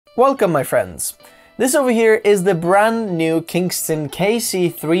Welcome my friends. This over here is the brand new Kingston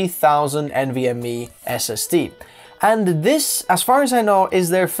KC3000 NVMe SSD. And this, as far as I know, is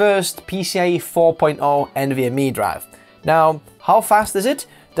their first PCIe 4.0 NVMe drive. Now, how fast is it?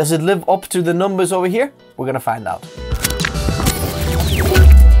 Does it live up to the numbers over here? We're gonna find out.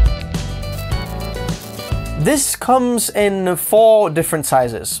 This comes in 4 different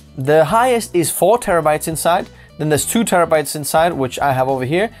sizes. The highest is 4 terabytes inside. Then there's 2 terabytes inside, which I have over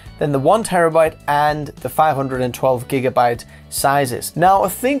here. Then the 1 terabyte and the 512 gigabyte sizes. Now, I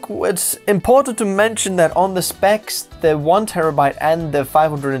think it's important to mention that on the specs, the 1 terabyte and the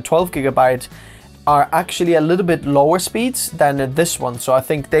 512 gigabyte are actually a little bit lower speeds than this one. So I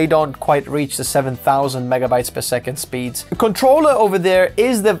think they don't quite reach the 7,000 megabytes per second speeds. The controller over there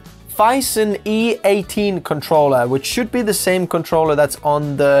is the Phison E18 controller, which should be the same controller that's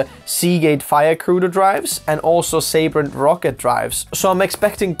on the Seagate Firecuda drives and also Sabrent Rocket drives. So I'm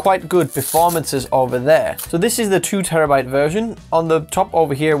expecting quite good performances over there. So this is the 2 terabyte version. On the top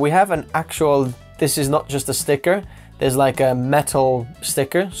over here, we have an actual, this is not just a sticker. There's like a metal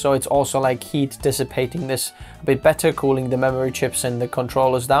sticker, so it's also like heat dissipating this a bit better, cooling the memory chips and the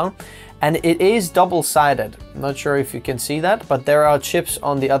controllers down. And it is double-sided. I'm not sure if you can see that, but there are chips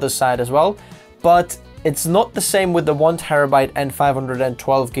on the other side as well. But it's not the same with the 1 terabyte and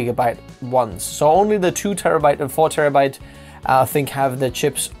 512 gigabyte ones. So only the 2 terabyte and 4 terabyte I think have the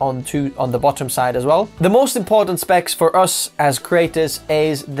chips on the bottom side as well. The most important specs for us as creators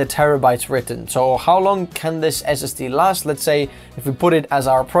is the terabytes written. So how long can this SSD last? Let's say if we put it as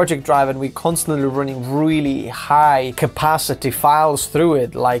our project drive and we constantly running really high capacity files through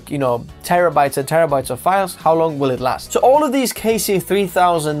it, like, you know, terabytes and terabytes of files, how long will it last? So all of these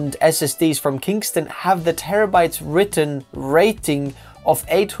KC3000 SSDs from Kingston have the terabytes written rating of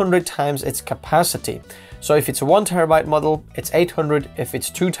 800 times its capacity. So if it's a 1 terabyte model, it's 800. If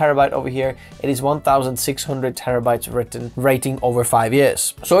it's 2 terabyte over here, it is 1,600 terabytes written, rating over 5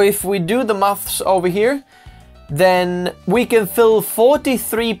 years. So if we do the maths over here, then we can fill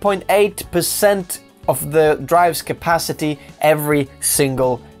 43.8% of the drive's capacity every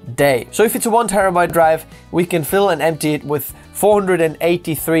single day. So if it's a 1 terabyte drive, we can fill and empty it with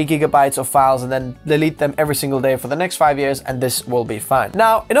 483 gigabytes of files and then delete them every single day for the next 5 years, and this will be fine.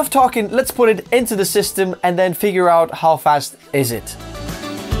 Now, enough talking, let's put it into the system and then figure out how fast is it.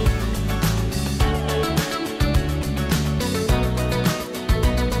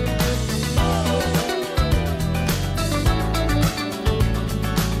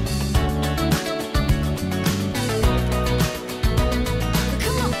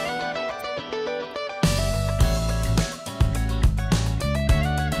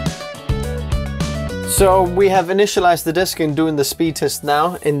 So we have initialized the disk and doing the speed test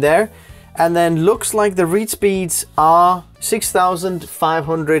now in there. And then looks like the read speeds are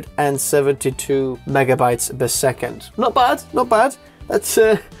 6,572 megabytes per second. Not bad, not bad. That's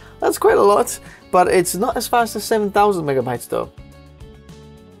quite a lot, but it's not as fast as 7,000 megabytes though.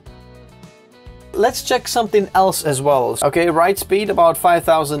 Let's check something else as well. Okay, write speed about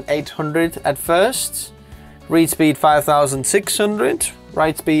 5,800 at first. Read speed 5,600.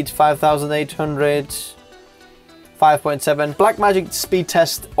 Write speed 5,800, 5.7. Blackmagic speed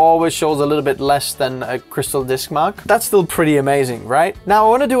test always shows a little bit less than a Crystal Diskmark. That's still pretty amazing, right? Now I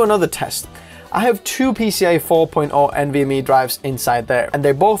want to do another test. I have 2 PCIe 4.0 NVMe drives inside there, and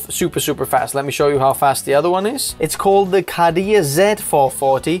they're both super fast. Let me show you how fast the other one is. It's called the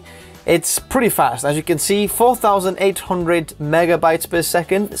Z440. It's pretty fast. As you can see, 4,800 megabytes per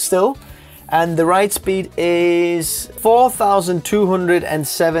second still. And the write speed is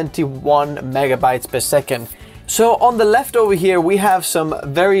 4,271 megabytes per second. So on the left over here, we have some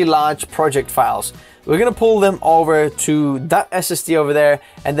very large project files. We're gonna pull them over to that SSD over there,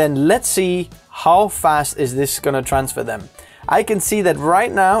 and then let's see how fast is this gonna transfer them. I can see that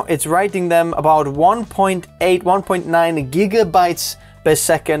right now it's writing them about 1.8, 1.9 gigabytes per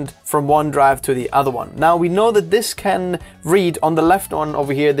second from one drive to the other one. Now we know that this can read on the left one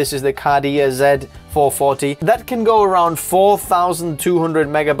over here. This is the Z440. That can go around 4,200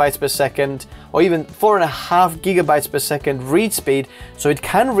 megabytes per second, or even 4.5 gigabytes per second read speed. So it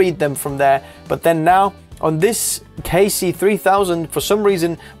can read them from there. But then now on this KC3000, for some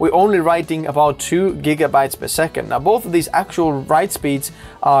reason, we're only writing about 2 gigabytes per second. Now, both of these actual write speeds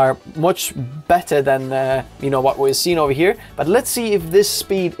are much better than you know, what we're seeing over here. But let's see if this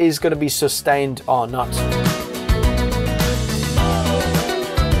speed is going to be sustained or not.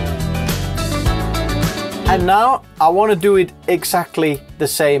 And now I want to do it exactly the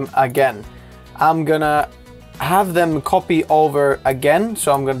same again. I'm gonna have them copy over again.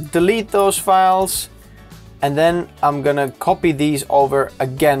 So I'm gonna delete those files. and then I'm gonna copy these over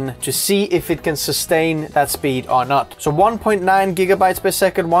again to see if it can sustain that speed or not. So 1.9 gigabytes per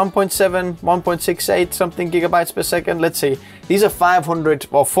second, 1.7, 1.68 something gigabytes per second. Let's see. These are 500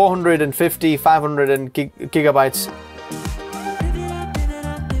 or 450, 500 gigabytes.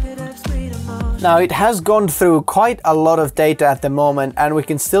 Now it has gone through quite a lot of data at the moment, and we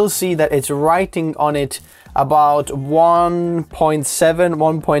can still see that it's writing on it about 1.7,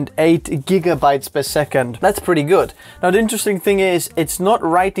 1.8 gigabytes per second. That's pretty good. Now the interesting thing is it's not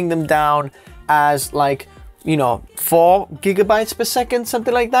writing them down as like, you know, 4 gigabytes per second,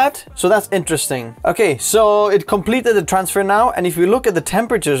 something like that. So that's interesting. Okay, so it completed the transfer now, and if you look at the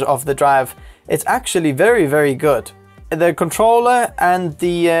temperatures of the drive, it's actually very, very good. The controller and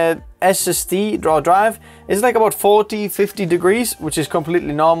the SSD drive is like about 40, 50 degrees, which is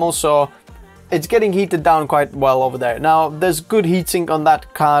completely normal. So it's getting heated down quite well over there. Now there's good heatsink on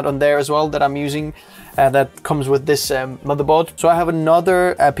that card on there as well that I'm using. That comes with this motherboard. So I have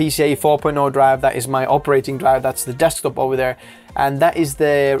another PCIe 4.0 drive. That is my operating drive. That's the desktop over there. And that is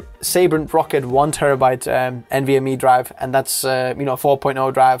the Sabrent Rocket 1 terabyte NVMe drive. And that's, you know,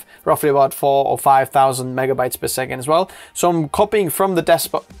 4.0 drive, roughly about 4,000 or 5,000 megabytes per second as well. So I'm copying from the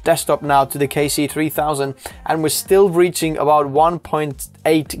desktop now to the KC3000, and we're still reaching about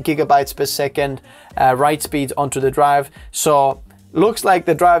 1.8 gigabytes per second write speed onto the drive. So looks like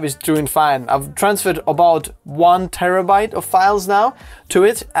the drive is doing fine. I've transferred about 1 terabyte of files now to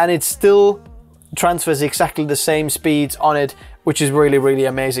it, and it still transfers exactly the same speeds on it, which is really, really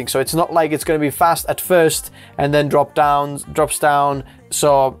amazing. So it's not like it's going to be fast at first and then drops down.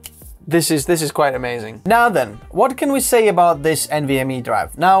 So this is quite amazing. Now then, what can we say about this NVMe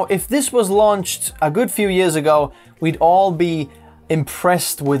drive? Now, if this was launched a good few years ago, we'd all be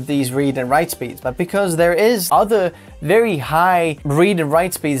impressed with these read and write speeds, but because there is other very high read and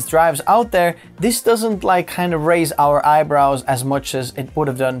write speeds drives out there, this doesn't like kind of raise our eyebrows as much as it would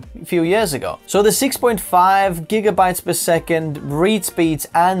have done a few years ago. So the 6.5 gigabytes per second read speeds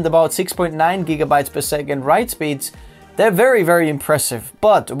and about 6.9 gigabytes per second write speeds, they're very, very impressive.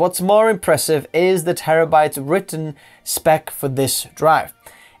 But what's more impressive is the terabyte written spec for this drive.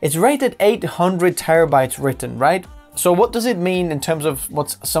 It's rated 800 terabytes written, right? So what does it mean in terms of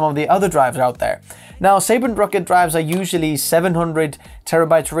what's some of the other drives out there? Now, Sabrent Rocket drives are usually 700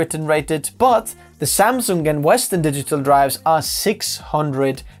 terabytes written rated, but the Samsung and Western Digital drives are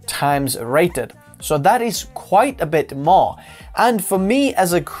 600 times rated. So that is quite a bit more. And for me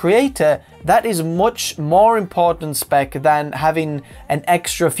as a creator, that is much more important spec than having an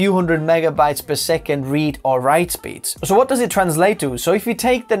extra few hundred megabytes per second read or write speeds. So what does it translate to? So if you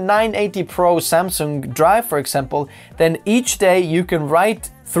take the 980 Pro Samsung drive, for example, then each day you can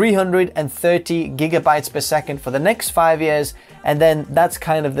write 330 gigabytes per second for the next 5 years, and then that's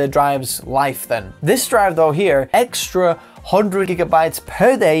kind of the drive's life then. This drive though here, extra 100 gigabytes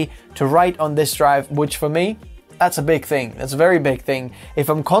per day to write on this drive, which for me, that's a big thing. That's a very big thing. If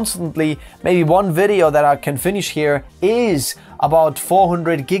I'm constantly, maybe one video that I can finish here is about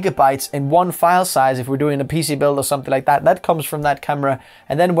 400 gigabytes in one file size, if we're doing a PC build or something like that, that comes from that camera.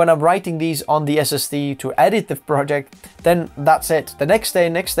 And then when I'm writing these on the SSD to edit the project, then that's it. The next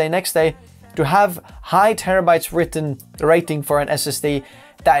day, to have high terabytes written rating for an SSD,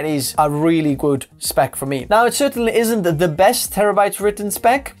 that is a really good spec for me. Now, it certainly isn't the best terabytes written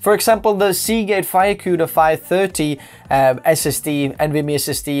spec. For example, the Seagate Firecuda 530 SSD, NVMe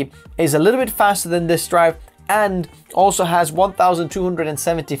SSD, is a little bit faster than this drive and also has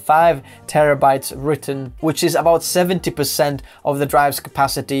 1,275 terabytes written, which is about 70% of the drive's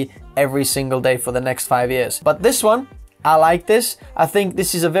capacity every single day for the next 5 years. But this one, I like this. I think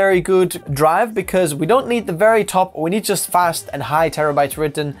this is a very good drive because we don't need the very top, we need just fast and high terabytes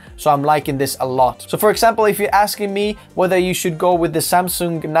written. So I'm liking this a lot. So for example, if you're asking me whether you should go with the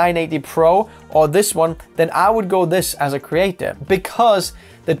Samsung 980 Pro or this one, then I would go this as a creator because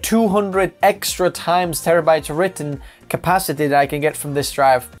the 200 extra times terabytes written capacity that I can get from this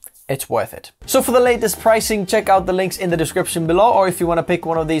drive, it's worth it. So for the latest pricing, check out the links in the description below, or if you want to pick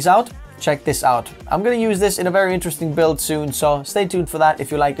one of these out, check this out. I'm going to use this in a very interesting build soon, so stay tuned for that if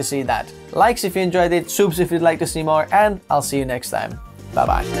you'd like to see that. Likes if you enjoyed it, subs if you'd like to see more, and I'll see you next time. Bye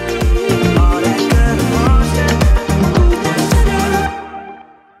bye.